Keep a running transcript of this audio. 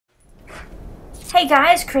Hey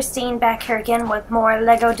guys, Kristine back here again with more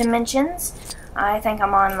LEGO Dimensions. I think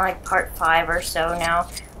I'm on like part 5 or so now.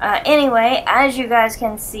 Anyway, as you guys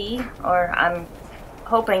can see, or I'm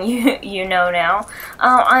hoping you know now,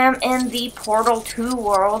 I am in the Portal 2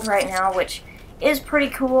 world right now, which is pretty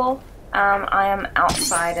cool. I am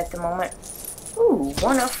outside at the moment. Ooh,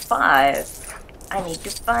 1 of 5. I need to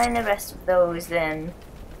find the rest of those then.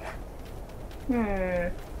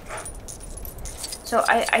 So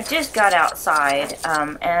I just got outside,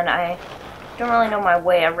 and I don't really know my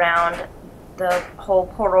way around the whole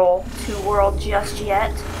Portal 2 world just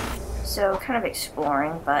yet. So kind of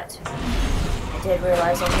exploring, but I did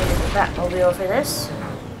realize I needed a Batmobile for this.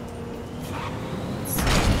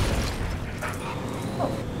 Oh,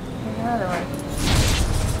 there's another one.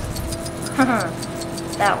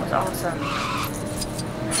 That was awesome.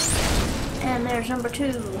 And there's number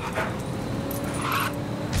 2.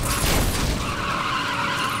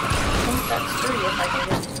 That's 3 if I can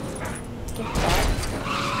just get that.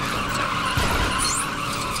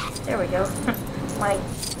 There we go.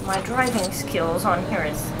 my driving skills on here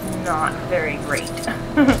is not very great.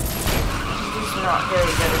 I'm just not very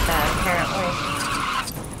good at that apparently.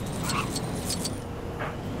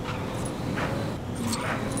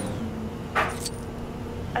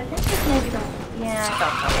 I think it's maybe the... yeah, I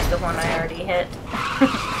thought that was the one I already hit.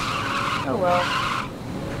 Oh well.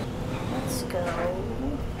 Let's go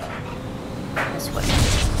this way.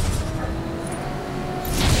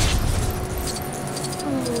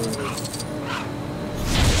 Over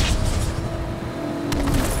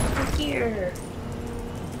here.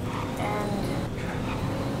 And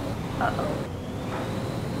uh-oh.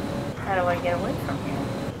 How do I get away from here?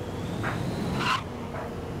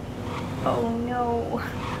 Oh no.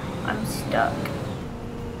 I'm stuck.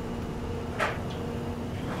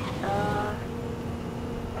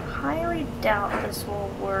 Highly doubt this will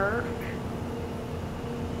work.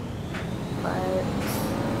 But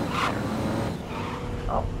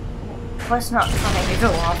oh, was not trying to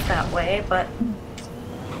go off that way, but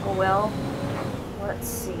oh well. Let's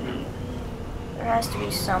see. There has to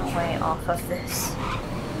be some way off of this,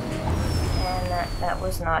 and that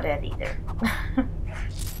was not it either.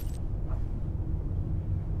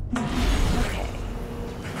 Okay.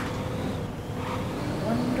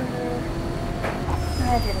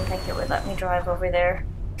 I didn't think it would let me drive over there.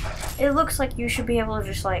 It looks like you should be able to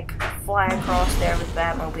just like fly across there with the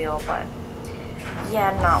Batmobile, but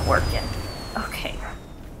yeah, not working. Okay.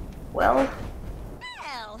 Well,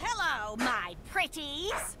 hello, my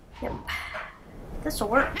pretties. Yep. This'll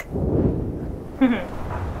work.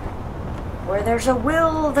 Where there's a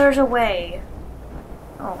will, there's a way.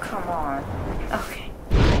 Oh, come on. Okay.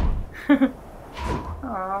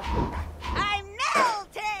 Aw. I'm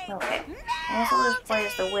melting. Okay. I guess I'll just play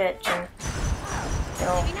as the witch and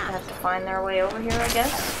they'll have to find their way over here, I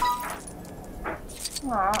guess.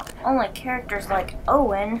 Aw, only characters like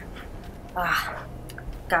Owen. Ah,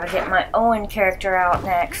 gotta get my Owen character out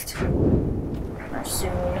next. Or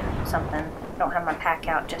soon, something. Don't have my pack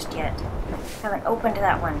out just yet. Haven't opened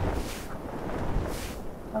that one.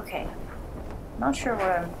 Okay. Not sure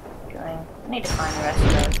what I'm doing. I need to find the rest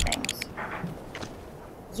of those things.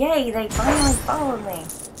 Yay, they finally followed me.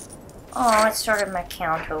 Oh, it started my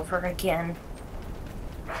count over again.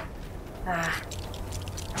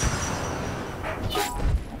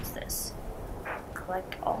 What's this?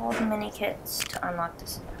 Collect all the mini kits to unlock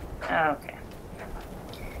this. Oh, okay.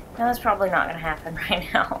 Now that's probably not going to happen right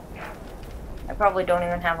now. I probably don't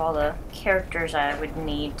even have all the characters I would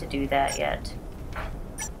need to do that yet.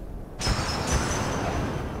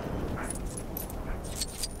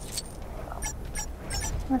 Well,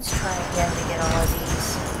 let's try again to get all of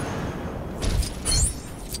these.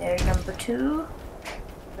 There's number 2.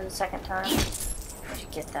 For the second time. I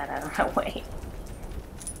should get that out of my way.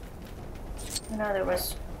 I know there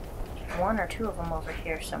was 1 or 2 of them over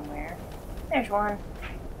here somewhere. There's one.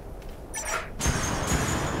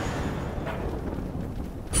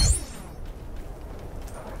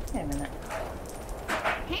 Wait a minute.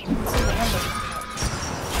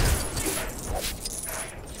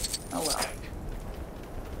 Oh well.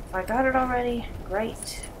 If I got it already,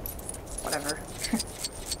 great. Whatever.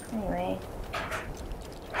 Anyway.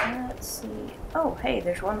 Let's see. Oh, hey,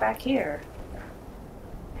 there's one back here.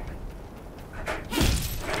 I'm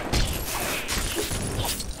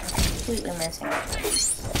completely missing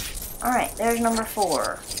it. Alright, there's number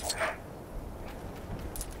 4.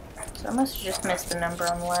 So I must have just missed the number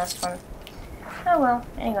on the last one. Oh well,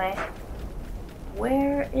 anyway.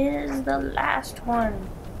 Where is the last one?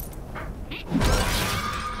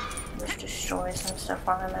 Just destroy some stuff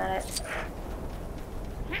while I'm at it.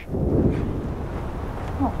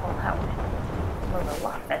 Oh, well, that way. move a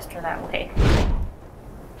lot faster that way.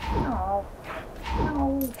 Oh.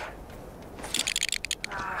 No.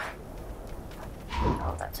 Ah.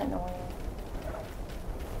 Oh, that's annoying.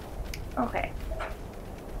 Okay.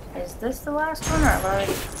 Is this the last one, or have I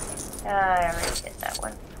already did that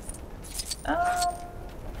one.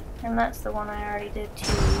 And that's the one I already did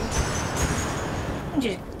too. I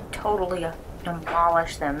just totally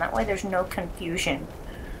demolish them. That way there's no confusion.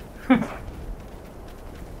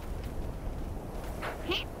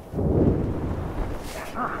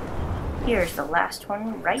 Ah, here's the last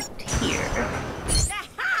one right here.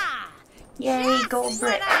 Yay, gold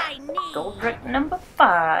brick. Gold brick number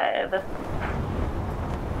 5.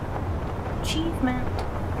 Achievement.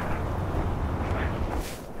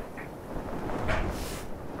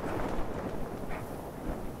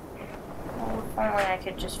 Oh, if only I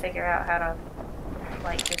could just figure out how to,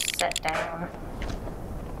 like, just set down.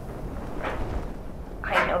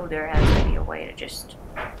 I know there has to be a way to just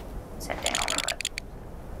set down, but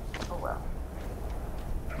oh well.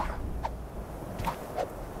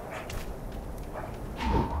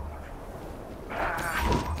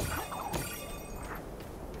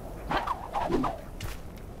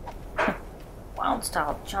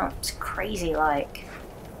 Wyldstyle jumps crazy like.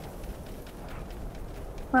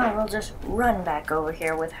 Well, we'll just run back over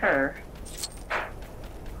here with her.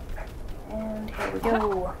 And here we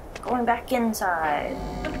go. Going back inside.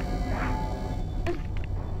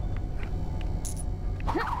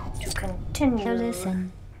 To continue. So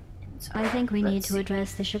listen. Inside. I think we need Let's to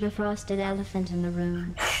address the sugar-frosted elephant in the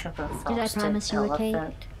room. Sugar-frosted Did I promise you a cake?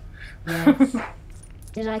 elephant. Yes.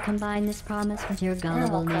 Did I combine this promise with your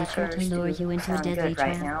gullible Animal nature to crackers lure do you into a sound deadly good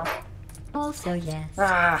right trap? now. Also, yes.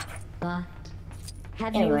 Ah, But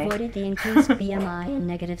have Anyway. you avoided the increased BMI and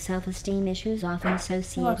negative self-esteem issues often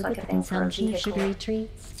associated like with a the thing for a consumption of vehicle. sugary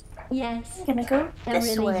treats? Yes. I'm gonna go Then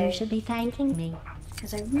this really, you way. should be thanking me.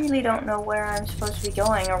 Because I really don't know where I'm supposed to be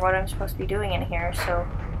going or what I'm supposed to be doing in here, so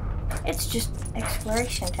it's just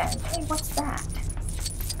exploration time. Hey, what's that?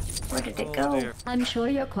 Where did it go? I'm sure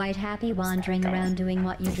you're quite happy wandering thing? around doing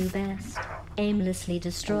what you do best, aimlessly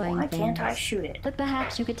destroying Why things. can't I shoot it? But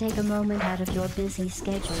perhaps you could take a moment out of your busy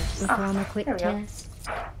schedule to perform a quick there we go. test.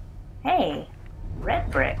 Hey, red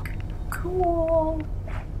brick. Cool.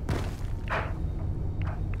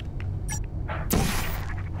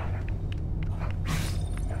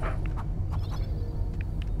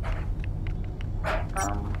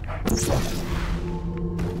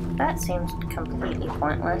 That seems completely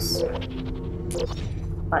pointless,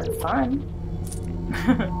 but fun.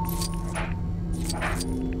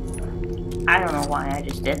 I don't know why I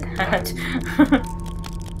just did that.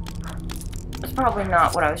 It's probably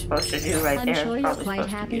not what I was supposed to do right I'm there. sure I was you're probably quite supposed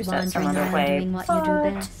to happy use that some wandering other around way. doing what you do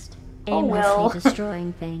but- best, Oh aimlessly well.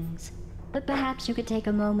 destroying things. But perhaps you could take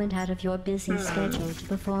a moment out of your busy schedule to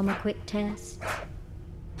perform a quick test.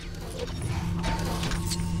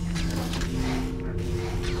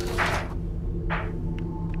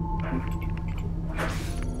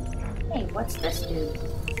 Hey, what's this dude?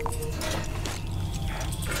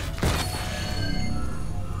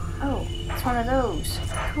 Oh, it's one of those.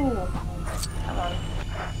 Cool. Come on.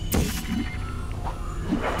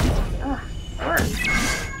 Ah, work.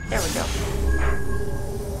 There we go.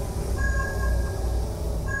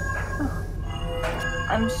 Oh.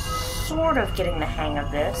 I'm sort of getting the hang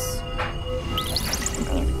of this.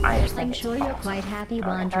 I mean, I just think I'm it's sure you're awesome. quite happy Alright,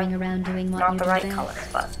 wandering around doing what not you the do right best, color,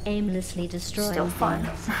 but aimlessly destroying still fun.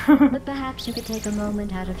 things. But perhaps you could take a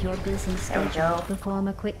moment out of your busy There we schedule go. to perform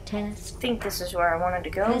a quick test. I think this is where I wanted to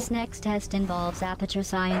go. This next test involves aperture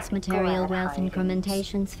science material Glad wealth tidings.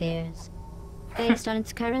 incrementation spheres. Based on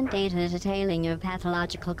its current data detailing your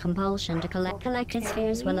pathological compulsion to collected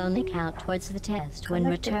spheres will only count towards the test when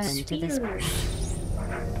Collected returned to this. spheres.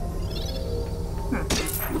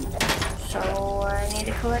 So I need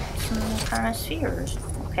to collect some kind of spheres.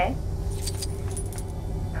 Okay.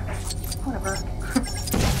 Whatever. I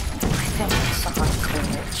think it's a hard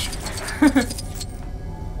glitch.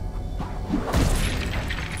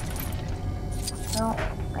 Well,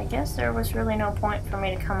 I guess there was really no point for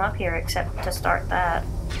me to come up here except to start that.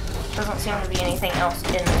 Doesn't seem to be anything else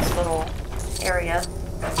in this little area.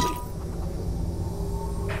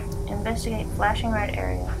 Investigate flashing red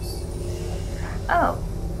areas. Oh,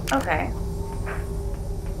 okay.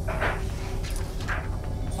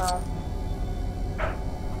 Well,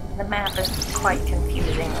 the map is quite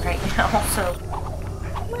confusing right now, so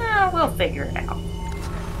well, we'll figure it out.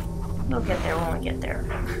 We'll get there when we get there.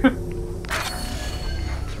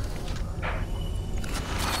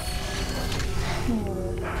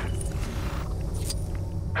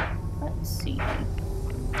 Let's see.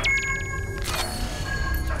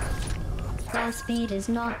 While speed is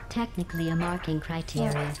not technically a marking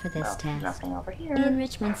criteria for this test, nothing over here. the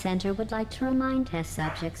Enrichment Center would like to remind test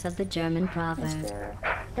subjects of the German proverb,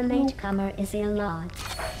 "The latecomer is ill lodged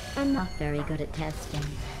and not very good at testing."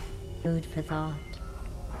 Food for thought.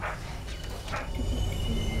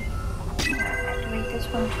 Activate this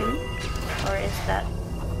one too? Or is that...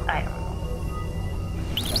 I don't know.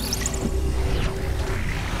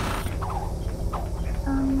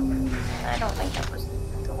 I don't think that was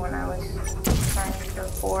the one I was trying to go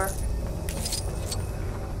for.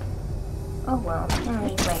 Oh well, I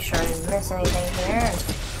need to make sure I didn't miss anything here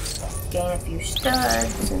and gain a few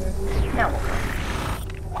studs and now we'll go.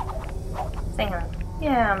 Hang on.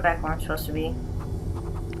 Yeah, I'm back where I'm supposed to be.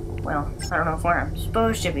 Well, I don't know if where I'm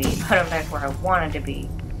supposed to be, but I'm back where I wanted to be.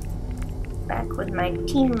 Back with my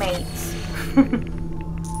teammates. And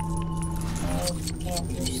a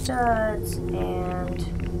few studs, and...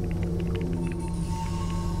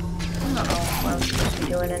 I don't know what I'm supposed to be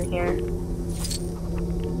doing in here.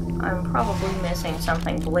 I'm probably missing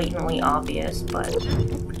something blatantly obvious, but...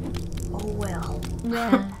 oh well.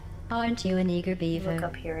 Well, aren't you an eager beaver? Look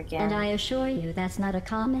up here again. And I assure you that's not a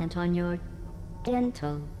comment on your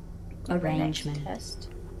dental arrangement. Test.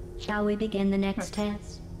 Shall we begin the next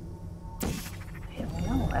test? I don't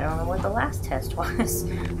know. I don't know what the last test was.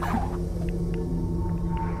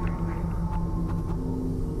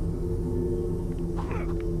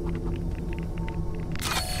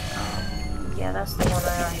 Yeah, that's the one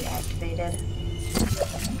I already activated.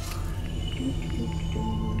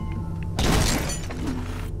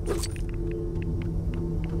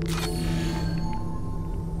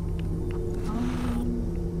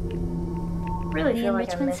 Really feel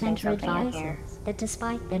like I'm missing something in here. That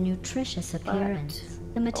despite their nutritious appearance,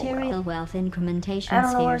 the material wealth incrementation I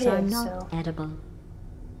don't know where spheres it are is, not so- edible.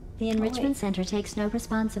 The Enrichment Center takes no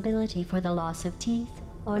responsibility for the loss of teeth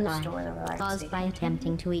or life Restore the relaxation. caused by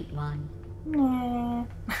attempting to eat one. Nah.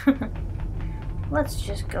 Let's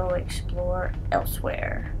just go explore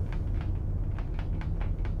elsewhere.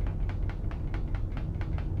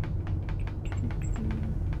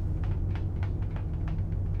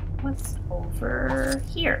 What's over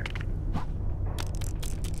here?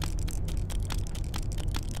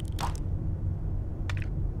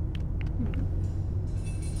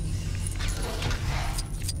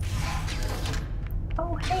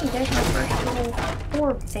 Oh, hey, there's my first little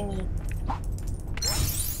orb thingy.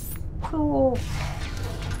 Cool.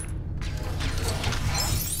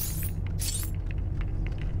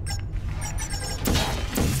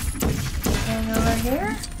 Anything over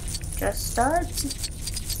here? Just studs?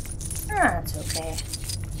 That's okay.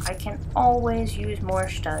 I can always use more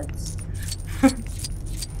studs.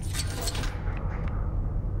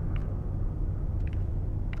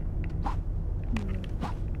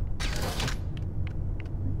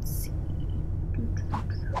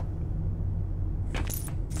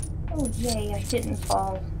 Oh yay, I didn't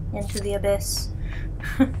fall into the abyss.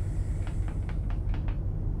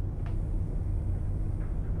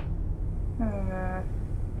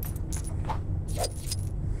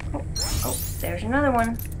 Oh, there's another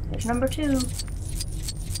one. There's number 2.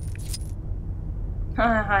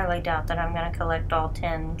 I highly doubt that I'm gonna collect all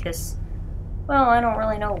 10, because, well, I don't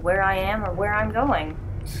really know where I am or where I'm going.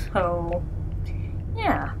 So,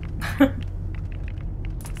 yeah.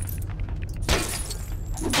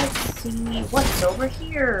 Let's see what's over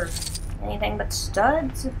here. Anything but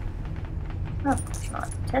studs? No, of course not.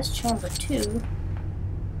 Test chamber 2.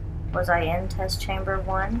 Was I in test chamber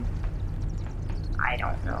 1? I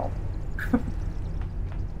don't know.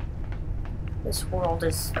 This world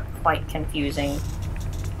is quite confusing.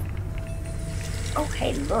 Oh,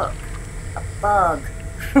 hey, look. A bug.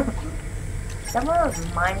 Is that one of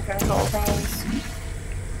those mind control things?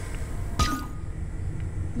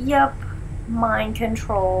 Yup. Mind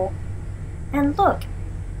control. And look,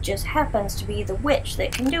 just happens to be the witch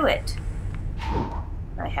that can do it.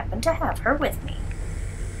 I happen to have her with me.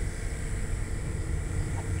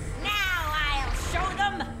 Now I'll show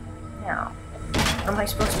them. Now, what am I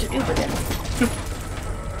supposed to do with it?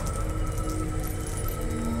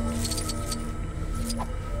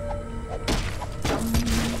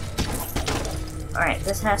 Alright,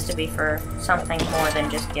 this has to be for something more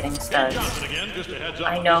than just getting studs.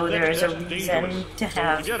 I know there is a reason to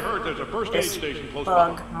have this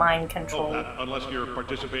bug mind control. Unless you're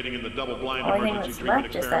participating in the double-blind The only thing that's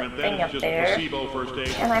left is that thing up there,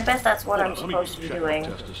 and I bet that's what I'm supposed to be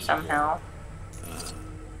doing somehow.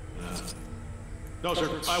 No, sir,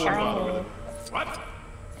 I won't bother with Shiny. it. What?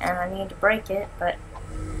 And I need to break it, but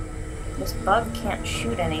this bug can't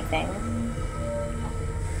shoot anything.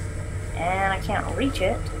 And I can't reach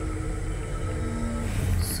it.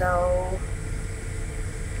 So,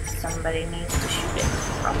 Somebody needs to shoot it,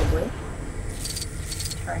 probably.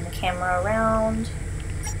 Turn the camera around.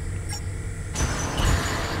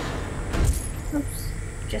 Oops.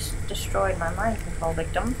 Just destroyed my mind control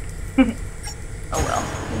victim. Oh well,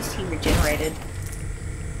 at least he regenerated.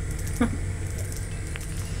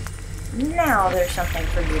 Now there's something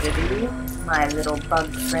for you to do, my little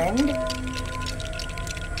bug friend.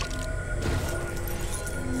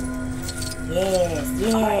 Yes,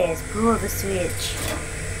 yes, pull the switch.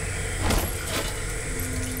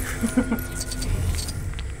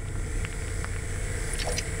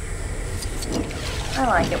 I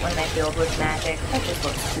like it when they build with magic. That just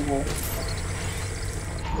looks cool.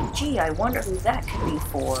 Gee, I wonder who that could be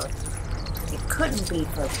for. It couldn't be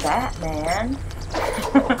for Batman.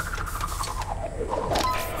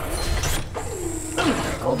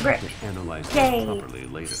 Gold brick. Yay!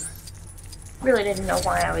 Really didn't know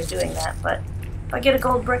why I was doing that, but if I get a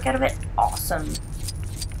gold brick out of it, awesome.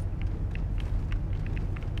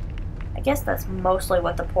 I guess that's mostly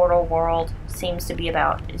what the Portal world seems to be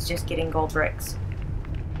about, is just getting gold bricks.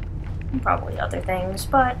 And probably other things,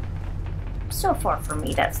 but so far for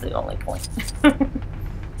me, that's the only point.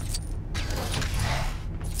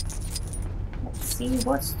 Let's see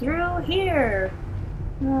what's through here.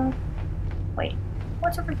 Wait,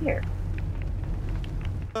 what's over here?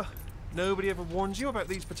 Nobody ever warned you about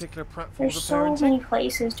these particular platforms There's of so parenting? many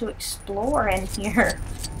places to explore in here.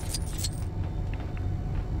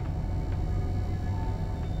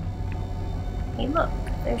 Hey look,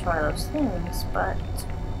 there's one of those things, but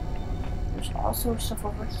there's also stuff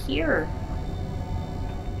over here.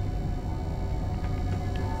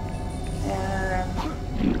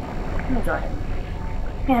 Let me go ahead.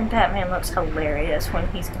 Man, Batman looks hilarious when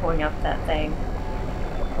he's going up that thing.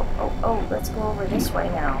 Oh, let's go over this way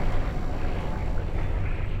now.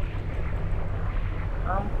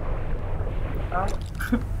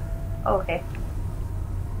 Okay.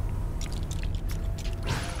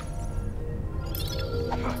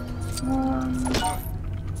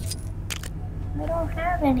 I don't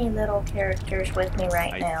have any little characters with me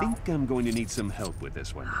right now. I think I'm going to need some help with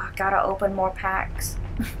this one. Gotta open more packs.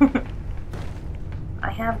 I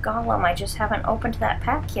have Gollum, I just haven't opened that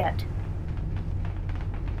pack yet.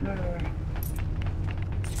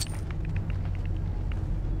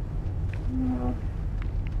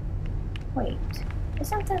 Wait,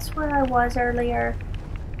 isn't this where I was earlier?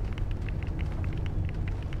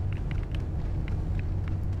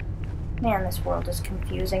 Man, this world is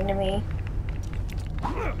confusing to me.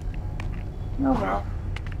 Oh well.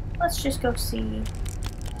 Let's just go see.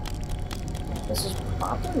 This is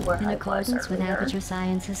probably where In I was accordance with earlier. Avatar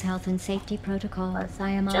Science's health and safety protocols,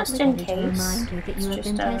 I am Just in obligated to case. remind you that It's you have just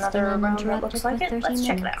been testing another room that uninterrupted looks for like it. 30 Let's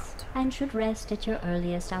check it minutes out. and should rest at your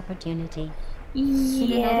earliest opportunity. Yeah,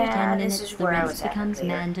 In another 10 minutes, this is the where I rest was at becomes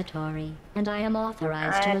earlier. mandatory, and I am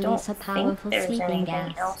authorized to I don't release a think powerful there's sleeping anything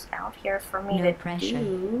gas. else out here for me No to pressure.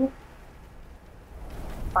 do.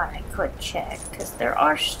 But I could check, because there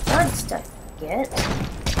are studs to get.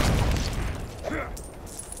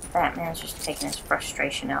 Batman's just taking his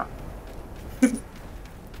frustration out.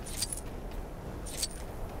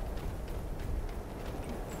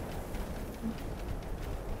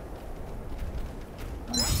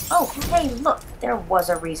 Oh, hey, look! There was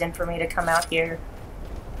a reason for me to come out here.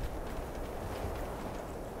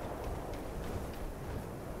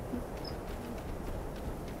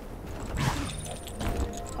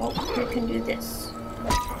 Oh, who can do this?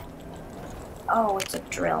 Oh, it's a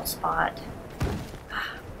drill spot.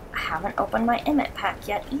 I haven't opened my Emmett pack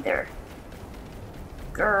yet either.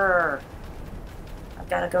 Grrr. I've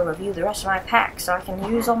got to go review the rest of my pack so I can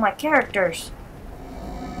use all my characters.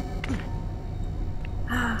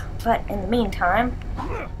 But in the meantime,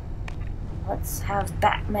 let's have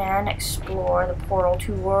Batman explore the Portal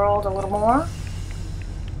 2 world a little more.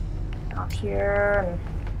 Out here, and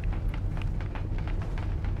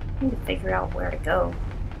I need to figure out where to go.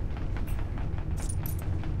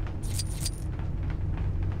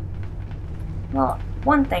 Well,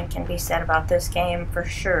 one thing can be said about this game for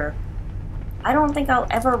sure. I don't think I'll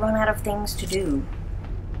ever run out of things to do.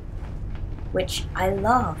 Which I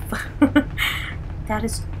love. That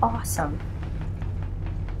is awesome.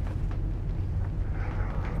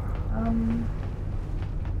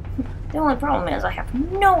 The only problem is I have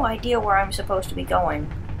no idea where I'm supposed to be going.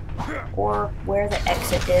 Or where the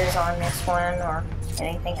exit is on this one, or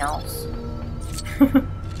anything else.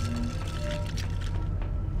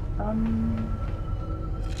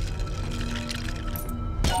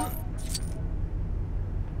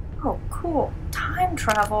 Oh, cool. Time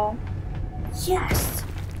travel. Yes!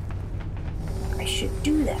 I should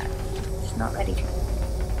do that. Just not ready to.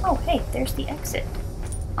 Oh, hey, there's the exit.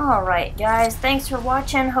 Alright guys, thanks for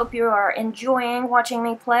watching. Hope you are enjoying watching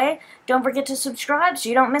me play. Don't forget to subscribe so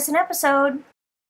you don't miss an episode.